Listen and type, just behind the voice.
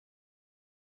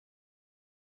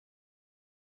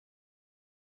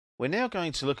We're now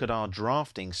going to look at our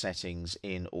drafting settings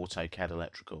in AutoCAD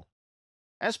Electrical.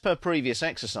 As per previous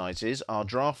exercises, our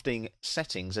drafting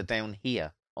settings are down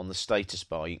here on the status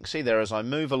bar. You can see there as I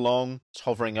move along, it's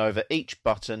hovering over each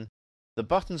button. The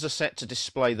buttons are set to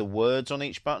display the words on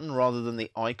each button rather than the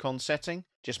icon setting.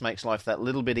 Just makes life that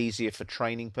little bit easier for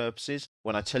training purposes.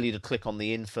 When I tell you to click on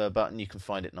the INFER button, you can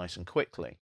find it nice and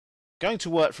quickly. Going to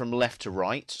work from left to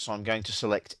right, so I'm going to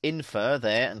select INFER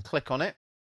there and click on it.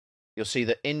 You'll see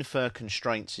that INFER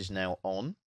Constraints is now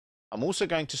on. I'm also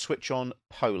going to switch on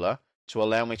Polar to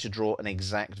allow me to draw an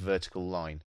exact vertical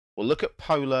line. We'll look at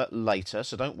Polar later,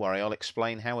 so don't worry, I'll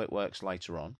explain how it works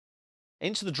later on.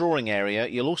 Into the drawing area,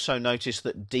 you'll also notice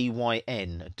that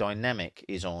DYN, Dynamic,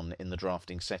 is on in the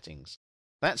drafting settings.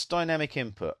 That's dynamic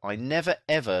input. I never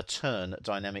ever turn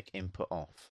dynamic input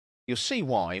off. You'll see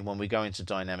why when we go into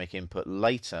dynamic input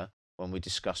later when we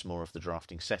discuss more of the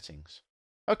drafting settings.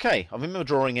 Okay, I'm in my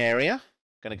drawing area.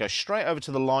 I'm going to go straight over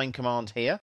to the line command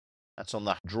here. That's on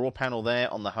the draw panel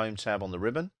there on the home tab on the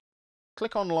ribbon.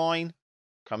 Click on line,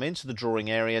 come into the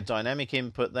drawing area, dynamic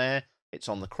input there. It's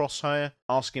on the crosshair,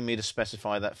 asking me to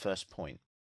specify that first point.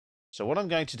 So what I'm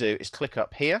going to do is click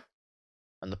up here,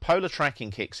 and the polar tracking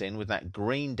kicks in with that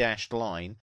green dashed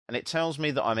line, and it tells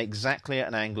me that I'm exactly at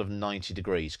an angle of 90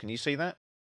 degrees. Can you see that?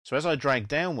 So as I drag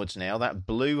downwards now, that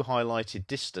blue highlighted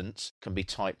distance can be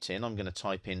typed in. I'm going to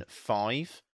type in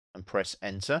 5 and press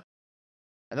enter.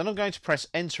 And then I'm going to press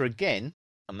enter again,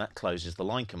 and that closes the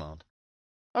line command.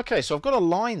 Okay, so I've got a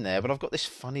line there, but I've got this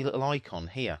funny little icon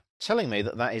here telling me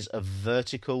that that is a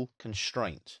vertical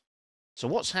constraint. So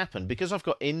what's happened, because I've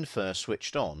got INFER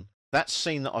switched on, that's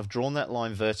seen that I've drawn that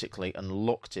line vertically and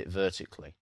locked it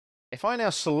vertically. If I now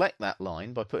select that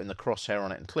line by putting the crosshair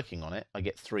on it and clicking on it, I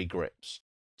get 3 grips.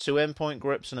 2 endpoint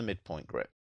grips and a midpoint grip.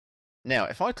 Now,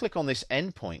 if I click on this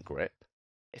endpoint grip,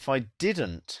 if I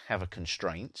didn't have a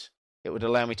constraint, it would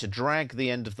allow me to drag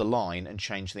the end of the line and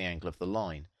change the angle of the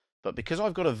line. But because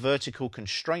I've got a vertical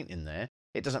constraint in there,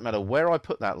 it doesn't matter where I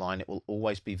put that line, it will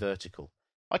always be vertical.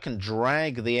 I can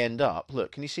drag the end up.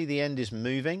 Look, can you see the end is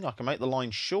moving? I can make the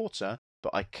line shorter,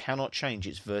 but I cannot change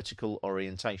its vertical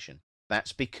orientation.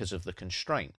 That's because of the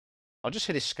constraint. I'll just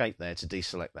hit escape there to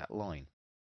deselect that line.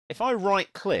 If I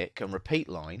right click and repeat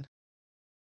line,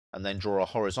 and then draw a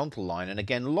horizontal line, and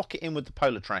again lock it in with the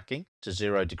polar tracking to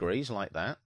 0 degrees like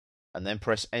that, and then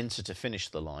press enter to finish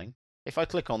the line. If I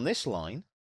click on this line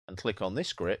and click on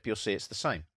this grip, you'll see it's the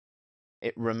same.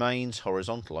 It remains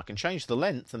horizontal. I can change the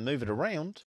length and move it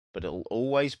around, but it'll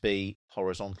always be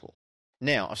horizontal.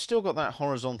 Now, I've still got that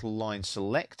horizontal line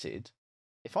selected.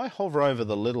 If I hover over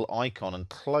the little icon and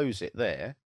close it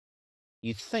there,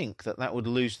 you'd think that that would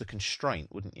lose the constraint,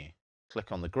 wouldn't you?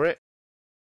 Click on the grip.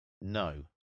 No.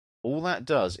 All that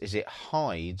does is it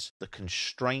hides the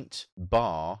constraint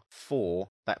bar for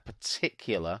that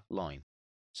particular line.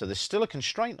 So there's still a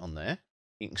constraint on there.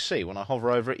 You can see when I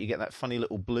hover over it, you get that funny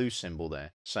little blue symbol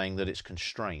there saying that it's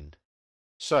constrained.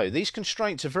 So these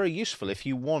constraints are very useful if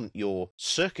you want your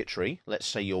circuitry, let's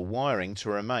say your wiring, to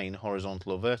remain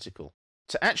horizontal or vertical.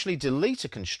 To actually delete a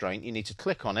constraint, you need to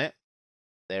click on it.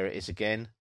 There it is again.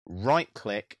 Right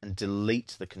click and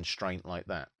delete the constraint like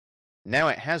that. Now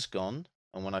it has gone,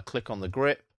 and when I click on the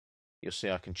grip, you'll see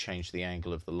I can change the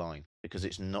angle of the line because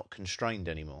it's not constrained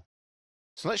anymore.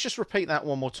 So let's just repeat that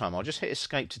one more time. I'll just hit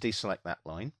escape to deselect that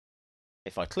line.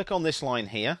 If I click on this line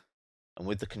here, and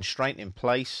with the constraint in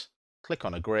place, click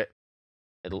on a grip,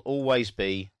 it'll always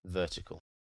be vertical.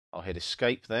 I'll hit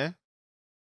escape there.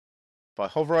 If I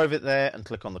hover over it there and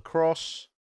click on the cross,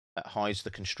 that hides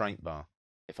the constraint bar.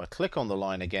 If I click on the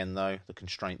line again though, the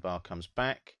constraint bar comes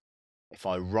back. If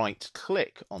I right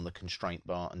click on the constraint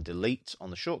bar and delete on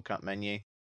the shortcut menu,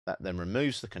 that then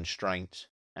removes the constraint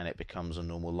and it becomes a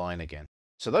normal line again.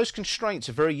 So those constraints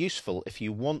are very useful if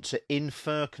you want to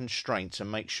infer constraints and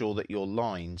make sure that your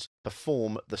lines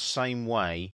perform the same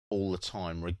way all the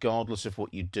time, regardless of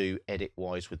what you do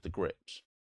edit-wise with the grips.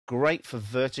 Great for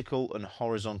vertical and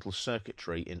horizontal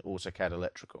circuitry in AutoCAD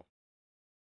Electrical.